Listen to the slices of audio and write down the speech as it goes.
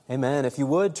Amen. If you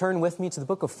would, turn with me to the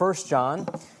book of 1 John.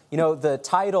 You know, the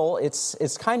title,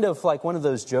 it's kind of like one of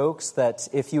those jokes that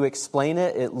if you explain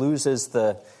it, it loses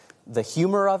the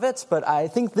humor of it. But I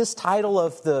think this title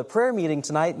of the prayer meeting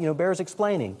tonight, bears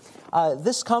explaining.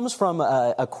 This comes from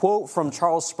a quote from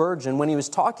Charles Spurgeon when he was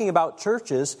talking about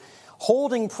churches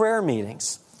holding prayer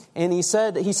meetings. And he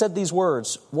said these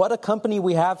words, "What a company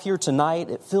we have here tonight.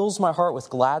 It fills my heart with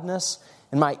gladness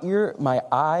and my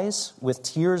eyes with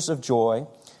tears of joy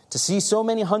to see so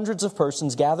many hundreds of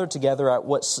persons gathered together at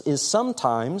what is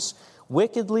sometimes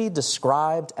wickedly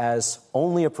described as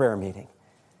only a prayer meeting."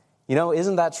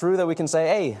 Isn't that true that we can say,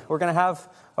 hey, we're going to have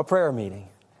a prayer meeting?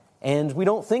 And we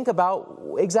don't think about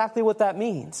exactly what that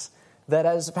means. That,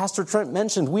 as Pastor Trent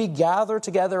mentioned, we gather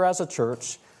together as a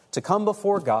church to come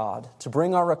before God, to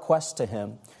bring our requests to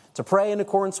Him, to pray in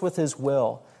accordance with His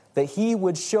will, that He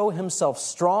would show Himself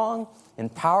strong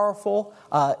and powerful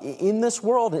in this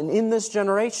world and in this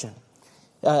generation.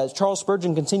 Charles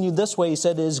Spurgeon continued this way. He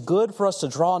said, "It is good for us to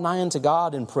draw nigh unto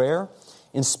God in prayer,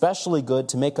 and especially good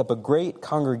to make up a great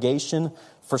congregation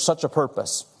for such a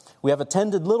purpose. We have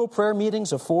attended little prayer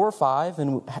meetings of 4 or 5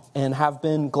 and have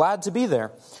been glad to be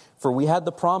there, for we had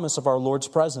the promise of our Lord's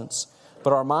presence.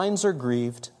 But our minds are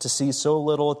grieved to see so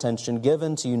little attention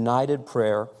given to united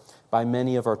prayer by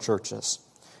many of our churches."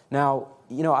 Now,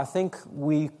 I think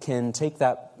we can take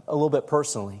that a little bit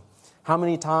personally. How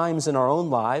many times in our own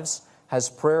lives has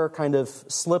prayer kind of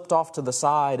slipped off to the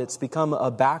side? It's become a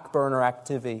back burner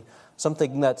activity,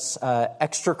 something that's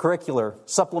extracurricular,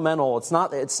 supplemental.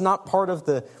 It's not part of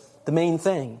the main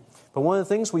thing. But one of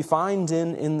the things we find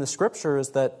in the Scripture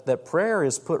is that prayer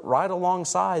is put right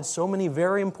alongside so many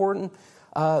very important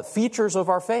features of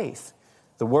our faith.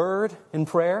 The Word in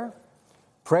prayer,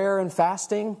 prayer and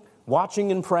fasting,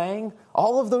 watching and praying,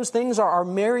 all of those things are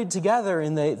married together,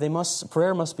 and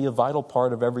prayer must be a vital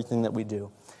part of everything that we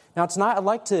do. Now tonight I'd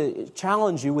like to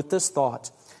challenge you with this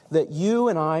thought, that you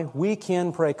and we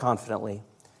can pray confidently.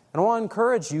 And I want to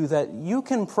encourage you that you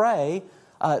can pray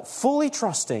fully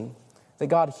trusting that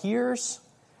God hears,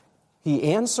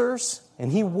 He answers,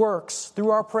 and He works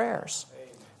through our prayers.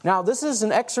 Now this is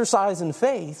an exercise in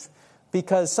faith,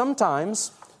 because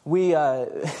sometimes we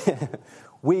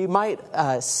might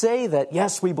say that,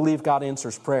 yes, we believe God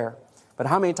answers prayer. But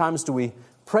how many times do we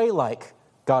pray like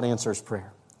God answers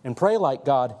prayer? And pray like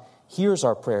God hears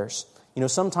our prayers?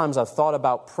 Sometimes I've thought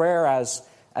about prayer as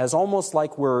almost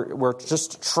like we're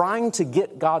just trying to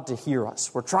get God to hear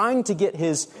us. We're trying to get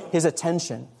His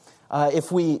attention.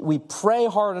 If we pray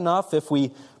hard enough, if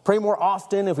we pray more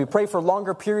often, if we pray for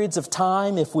longer periods of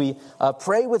time, if we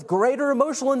pray with greater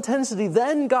emotional intensity,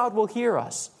 then God will hear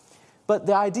us. But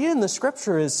the idea in the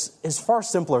Scripture is far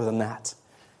simpler than that.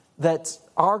 That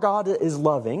our God is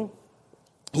loving,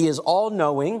 He is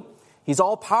all-knowing, He's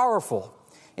all-powerful.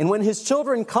 And when His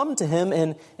children come to Him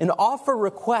and offer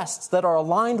requests that are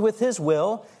aligned with His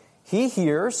will, He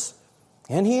hears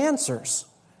and He answers.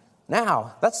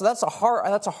 Now, that's a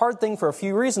hard thing for a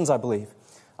few reasons, I believe.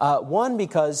 One,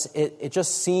 because it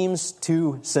just seems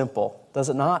too simple, does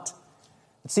it not?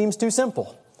 It seems too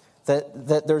simple.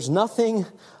 That there's nothing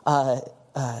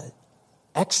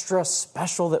extra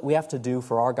special that we have to do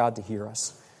for our God to hear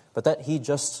us, but that He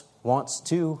just wants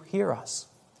to hear us.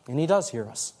 And He does hear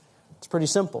us. It's pretty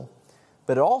simple.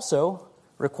 But it also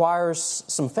requires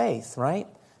some faith, right?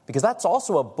 Because that's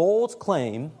also a bold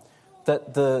claim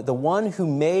that the one who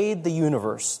made the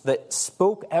universe, that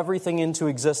spoke everything into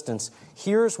existence,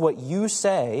 hears what you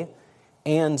say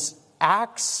and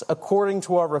acts according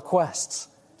to our requests.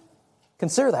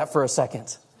 Consider that for a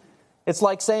second. It's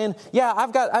like saying, yeah,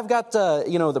 I've got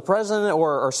the president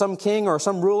or some king or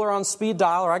some ruler on speed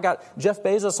dial, or I got Jeff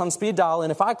Bezos on speed dial,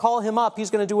 and if I call him up, he's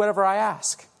going to do whatever I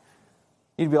ask.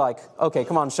 You'd be like, okay,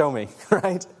 come on, show me,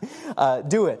 right?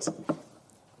 Do it.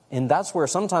 And that's where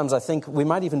sometimes I think we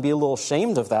might even be a little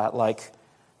ashamed of that. Like,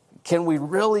 can we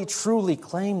really truly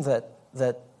claim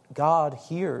that God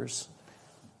hears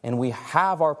and we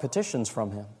have our petitions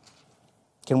from Him?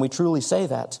 Can we truly say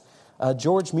that?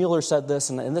 George Mueller said this,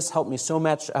 and this helped me so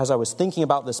much as I was thinking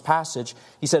about this passage.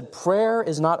 He said, prayer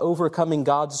is not overcoming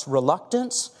God's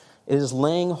reluctance, it is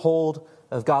laying hold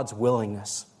of God's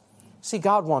willingness. See,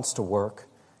 God wants to work.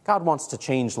 God wants to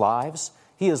change lives.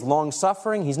 He is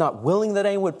long-suffering. He's not willing that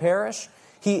anyone would perish.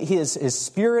 His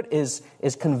Spirit is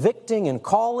convicting and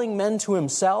calling men to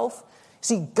Himself.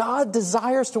 See, God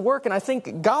desires to work, and I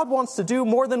think God wants to do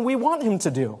more than we want Him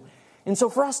to do. And so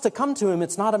for us to come to Him,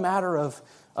 it's not a matter of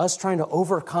us trying to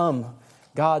overcome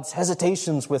God's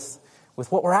hesitations with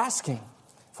what we're asking.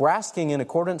 If we're asking in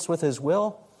accordance with His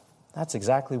will, that's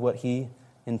exactly what He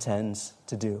intends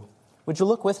to do. would you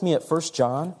look with me at 1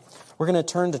 John? We're going to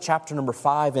turn to chapter number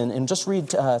 5 and just read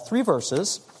 3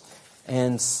 verses,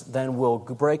 and then we'll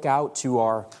break out to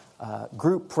our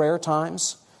group prayer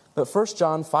times. But 1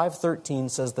 John 5:13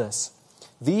 says this,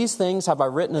 "These things have I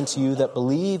written unto you that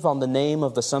believe on the name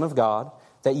of the Son of God,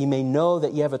 that ye may know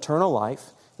that ye have eternal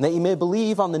life, and that ye may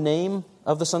believe on the name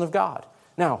of the Son of God."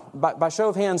 Now, by show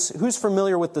of hands, who's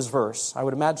familiar with this verse? I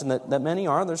would imagine that many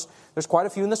are. There's quite a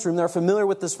few in this room that are familiar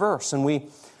with this verse. And we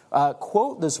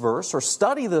quote this verse or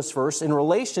study this verse in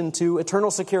relation to eternal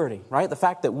security, right? The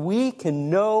fact that we can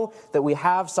know that we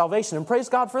have salvation. And praise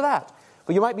God for that.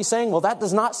 But you might be saying, well, that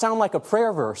does not sound like a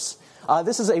prayer verse.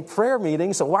 This is a prayer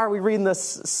meeting, so why are we reading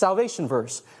this salvation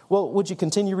verse? Well, would you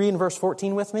continue reading verse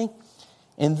 14 with me?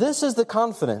 "And this is the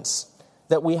confidence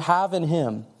that we have in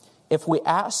Him. If we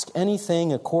ask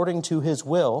anything according to His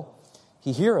will,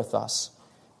 He heareth us.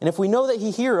 And if we know that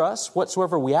He hear us,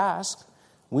 whatsoever we ask,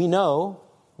 we know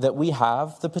that we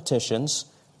have the petitions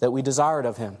that we desired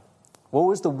of Him." What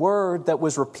was the word that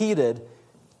was repeated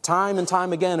time and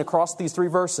time again across these 3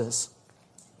 verses?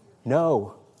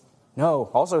 No. No.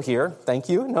 Also here. Thank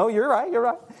you. No, you're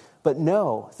right. But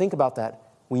no. Think about that.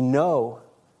 We know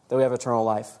that we have eternal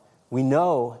life. We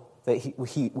know that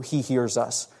He hears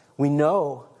us. We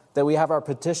know that we have our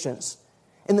petitions.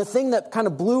 And the thing that kind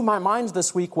of blew my mind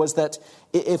this week was that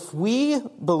if we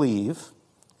believe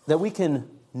that we can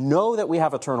know that we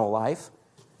have eternal life,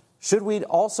 should we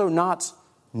also not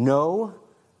know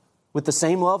with the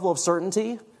same level of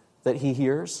certainty that He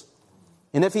hears?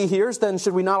 And if He hears, then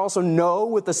should we not also know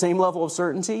with the same level of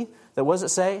certainty that, what does it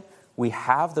say? We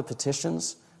have the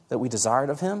petitions that we desired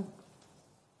of Him?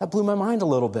 That blew my mind a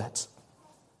little bit.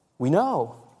 We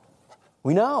know.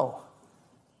 We know.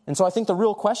 And so I think the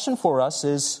real question for us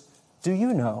is, do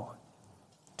you know?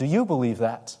 Do you believe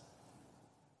that?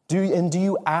 Do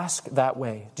you ask that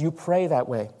way? Do you pray that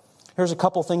way? Here's a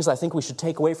couple things I think we should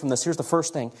take away from this. Here's the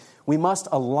first thing. We must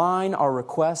align our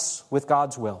requests with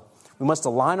God's will. We must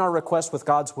align our requests with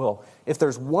God's will. If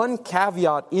there's one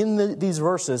caveat in these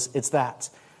verses, it's that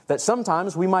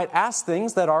sometimes we might ask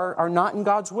things that are not in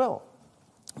God's will.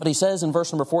 But he says in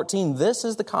verse number 14, "This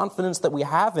is the confidence that we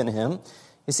have in Him."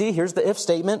 You see, here's the if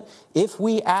statement. "If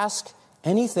we ask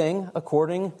anything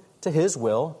according to His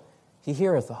will, He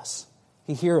heareth us."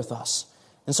 He heareth us.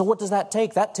 And so what does that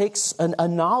take? That takes a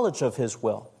knowledge of His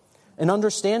will, an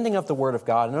understanding of the Word of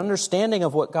God, an understanding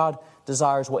of what God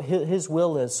desires, what His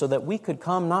will is, so that we could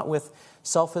come not with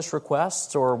selfish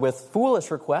requests or with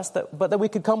foolish requests, but that we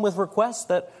could come with requests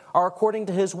that are according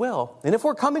to His will. And if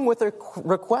we're coming with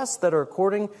requests that are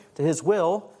according to His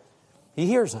will, He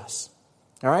hears us.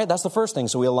 All right, that's the first thing.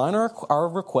 So we align our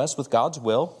requests with God's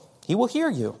will. He will hear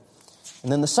you.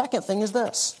 And then the second thing is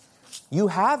this. You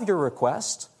have your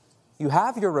request. You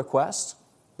have your request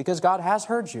because God has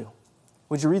heard you.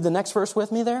 Would you read the next verse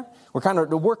with me there? We're kind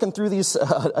of working through these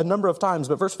a number of times,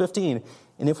 but verse 15.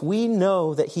 "And if we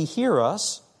know that He hear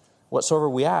us, whatsoever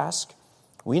we ask,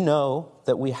 we know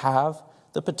that we have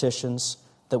the petitions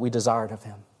that we desired of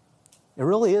Him." It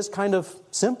really is kind of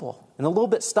simple and a little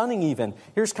bit stunning even.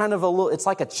 Here's kind of it's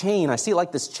like a chain. I see it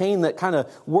like this chain that kind of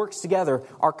works together.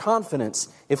 Our confidence.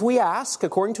 If we ask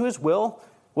according to His will,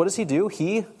 what does He do?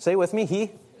 He, say it with me,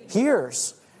 He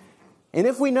hears. And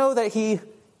if we know that He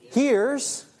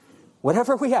hears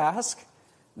whatever we ask,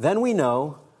 then we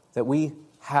know that we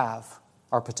have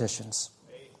our petitions.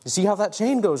 You see how that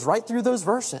chain goes right through those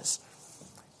verses.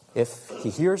 If He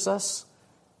hears us,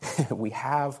 we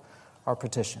have our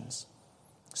petitions.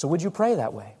 So would you pray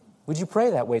that way? Would you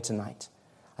pray that way tonight?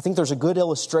 I think there's a good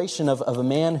illustration of a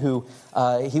man who,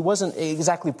 he wasn't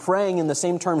exactly praying in the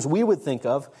same terms we would think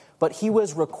of, but he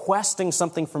was requesting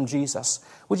something from Jesus.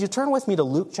 Would you turn with me to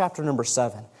Luke chapter number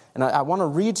 7? And I want to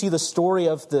read to you the story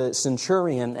of the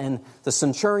centurion and the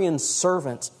centurion's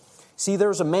servant. See,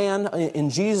 there's a man in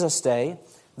Jesus' day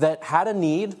that had a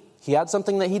need. He had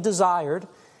something that he desired,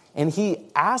 and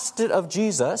he asked it of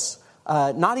Jesus,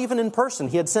 not even in person.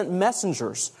 He had sent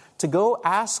messengers to go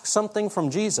ask something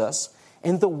from Jesus,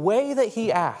 and the way that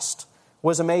he asked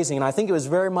was amazing. And I think it was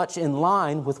very much in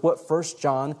line with what 1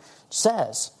 John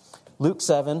says. Luke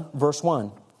 7, verse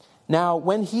 1. "Now,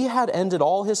 when he had ended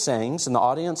all his sayings in the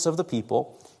audience of the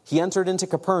people, he entered into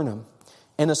Capernaum.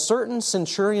 And a certain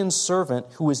centurion's servant,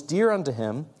 who was dear unto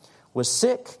him, was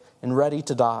sick and ready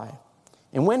to die.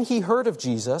 And when he heard of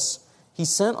Jesus, he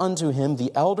sent unto him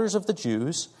the elders of the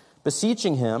Jews,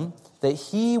 beseeching him that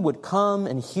he would come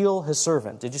and heal his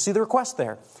servant." Did you see the request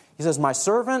there? He says, "My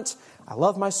servant, I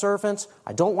love my servant.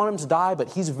 I don't want him to die, but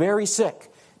he's very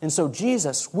sick. And so,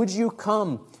 Jesus, would you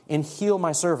come and heal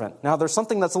my servant?" Now, there's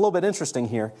something that's a little bit interesting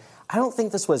here. I don't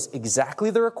think this was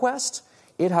exactly the request.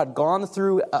 it had gone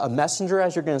through a messenger,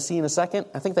 as you're going to see in a second.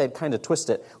 I think they had kind of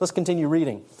twisted it. Let's continue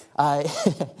reading.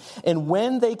 And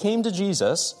when they came to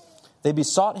Jesus, they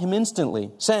besought him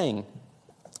instantly, saying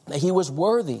that he was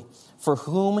worthy for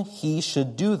whom he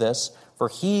should do this, for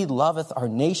he loveth our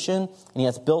nation, and he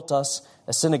hath built us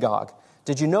a synagogue.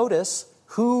 Did you notice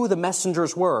who the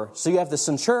messengers were? So you have the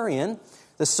centurion.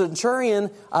 The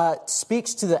centurion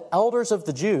speaks to the elders of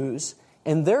the Jews,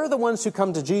 and they're the ones who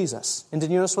come to Jesus. And did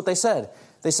you notice what they said?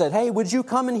 They said, hey, would you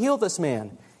come and heal this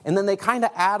man? And then they kind of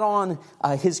add on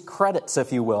his credits,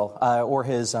 if you will, or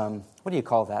his, what do you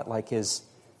call that? Like his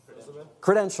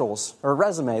credentials or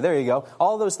resume. There you go.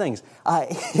 All those things.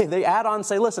 They add on and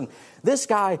say, listen, this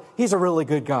guy, he's a really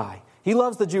good guy. He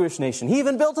loves the Jewish nation. He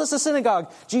even built us a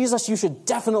synagogue. Jesus, you should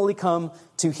definitely come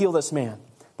to heal this man.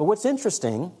 But what's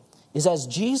interesting is as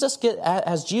Jesus gets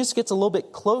a little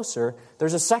bit closer,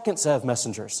 there's a second set of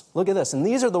messengers. Look at this. And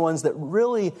these are the ones that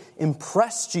really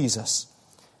impressed Jesus.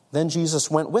 Then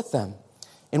Jesus went with them.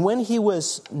 And when he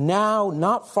was now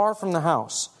not far from the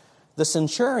house, the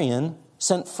centurion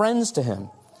sent friends to him,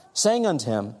 saying unto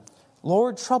him,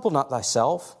 Lord, trouble not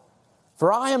thyself,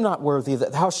 for I am not worthy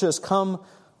that thou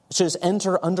shouldest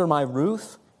enter under my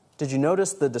roof. Did you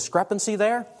notice the discrepancy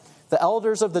there? The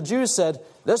elders of the Jews said,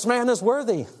 this man is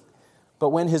worthy. But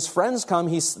when his friends come,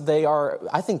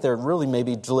 I think they're really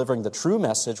maybe delivering the true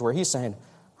message where he's saying,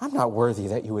 I'm not worthy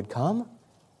that you would come.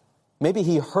 Maybe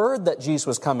he heard that Jesus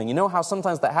was coming. You know how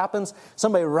sometimes that happens?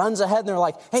 Somebody runs ahead and they're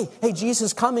like, hey, Jesus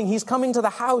is coming. He's coming to the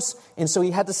house. And so he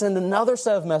had to send another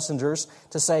set of messengers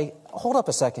to say, hold up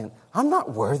a second. I'm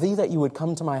not worthy that you would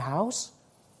come to my house.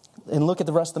 And look at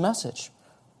the rest of the message.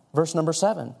 Verse number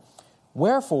 7.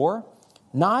 Wherefore,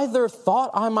 neither thought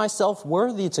I myself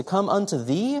worthy to come unto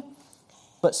thee,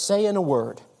 but say in a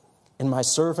word, and my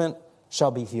servant shall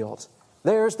be healed.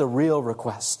 There's the real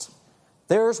request.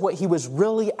 There's what he was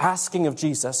really asking of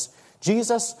Jesus.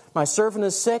 Jesus, my servant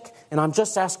is sick, and I'm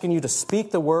just asking you to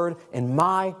speak the word, and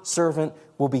my servant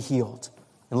will be healed.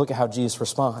 And look at how Jesus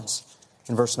responds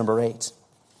in verse number 8.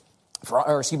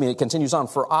 It continues on.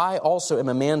 For I also am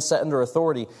a man set under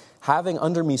authority, having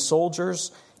under me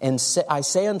soldiers, and I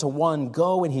say unto one,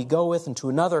 go, and he goeth, and to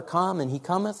another, come, and he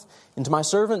cometh, and to my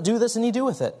servant, do this, and he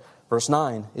doeth it. Verse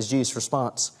 9 is Jesus'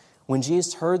 response. When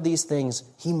Jesus heard these things,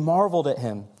 he marveled at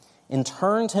him, and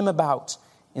turned him about,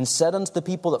 and said unto the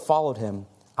people that followed him,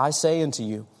 I say unto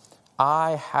you,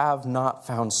 I have not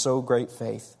found so great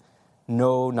faith,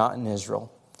 no, not in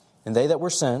Israel. And they that were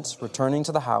sent, returning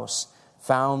to the house,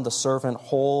 found the servant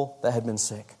whole that had been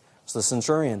sick. So the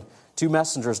centurion, two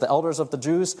messengers, the elders of the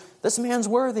Jews, this man's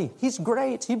worthy. He's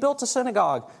great. He built a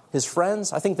synagogue. His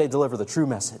friends, I think they deliver the true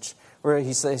message, where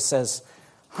he says,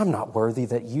 I'm not worthy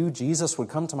that you, Jesus, would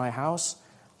come to my house.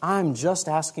 I'm just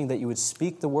asking that you would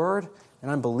speak the word,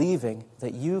 and I'm believing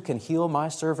that you can heal my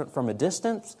servant from a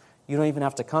distance. You don't even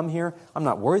have to come here. I'm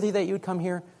not worthy that you would come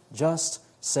here. Just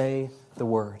say the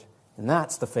word. And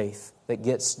that's the faith that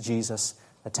gets Jesus'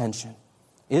 attention.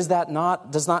 Does that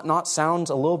not sound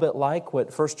a little bit like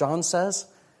what 1 John says?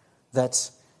 That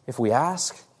if we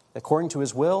ask according to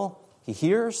his will, he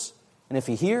hears. And if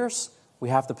he hears, we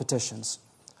have the petitions.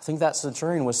 I think that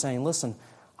centurion was saying, listen,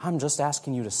 I'm just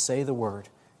asking you to say the word,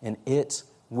 and it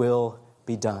will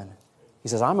be done. He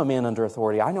says, I'm a man under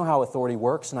authority. I know how authority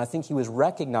works, and I think he was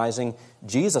recognizing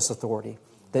Jesus' authority,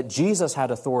 that Jesus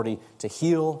had authority to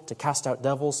heal, to cast out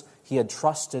devils. He had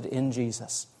trusted in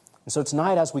Jesus. And so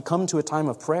tonight, as we come to a time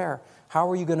of prayer, how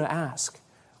are you going to ask?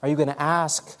 Are you going to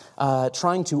ask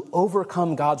trying to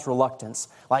overcome God's reluctance?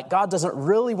 Like God doesn't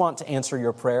really want to answer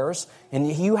your prayers,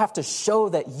 and you have to show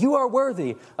that you are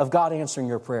worthy of God answering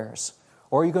your prayers.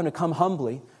 Or are you going to come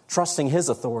humbly, trusting his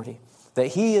authority, that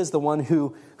he is the one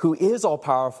who is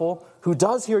all-powerful, who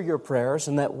does hear your prayers,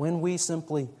 and that when we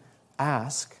simply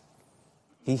ask,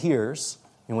 he hears,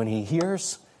 and when he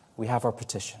hears, we have our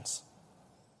petitions.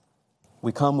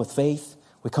 We come with faith,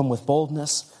 we come with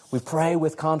boldness, we pray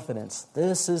with confidence.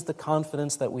 This is the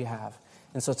confidence that we have.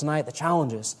 And so tonight, the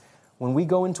challenge is, when we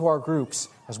go into our groups,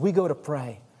 as we go to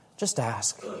pray, just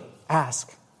ask,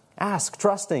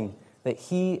 trusting that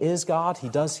he is God, he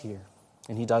does hear,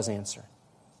 and he does answer.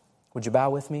 Would you bow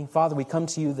with me? Father, we come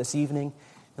to you this evening,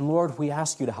 and Lord, we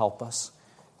ask you to help us.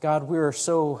 God, we are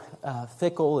so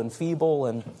fickle and feeble,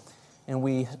 and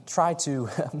we try to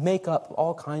make up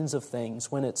all kinds of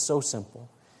things when it's so simple.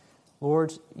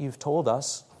 Lord, you've told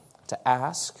us to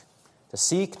ask, to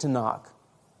seek, to knock,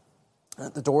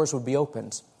 that the doors would be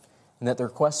opened, and that the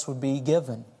requests would be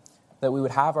given, that we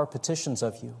would have our petitions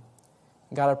of you.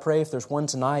 And God, I pray if there's one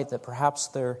tonight that perhaps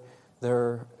they're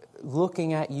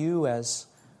looking at you as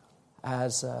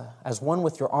one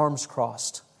with your arms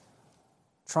crossed,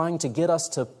 trying to get us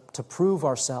to prove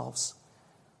ourselves.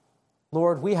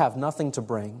 Lord, we have nothing to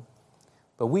bring,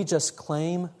 but we just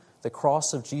claim the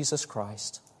cross of Jesus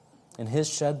Christ and His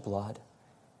shed blood.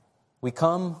 We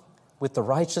come with the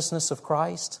righteousness of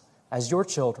Christ as your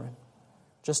children,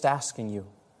 just asking you,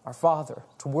 our Father,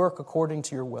 to work according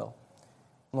to your will.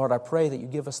 Lord, I pray that you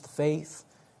give us the faith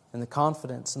and the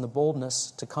confidence and the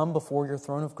boldness to come before your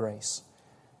throne of grace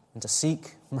and to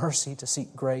seek mercy, to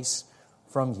seek grace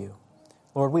from you.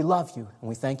 Lord, we love you and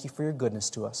we thank you for your goodness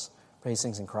to us. Praise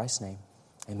things in Christ's name.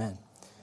 Amen.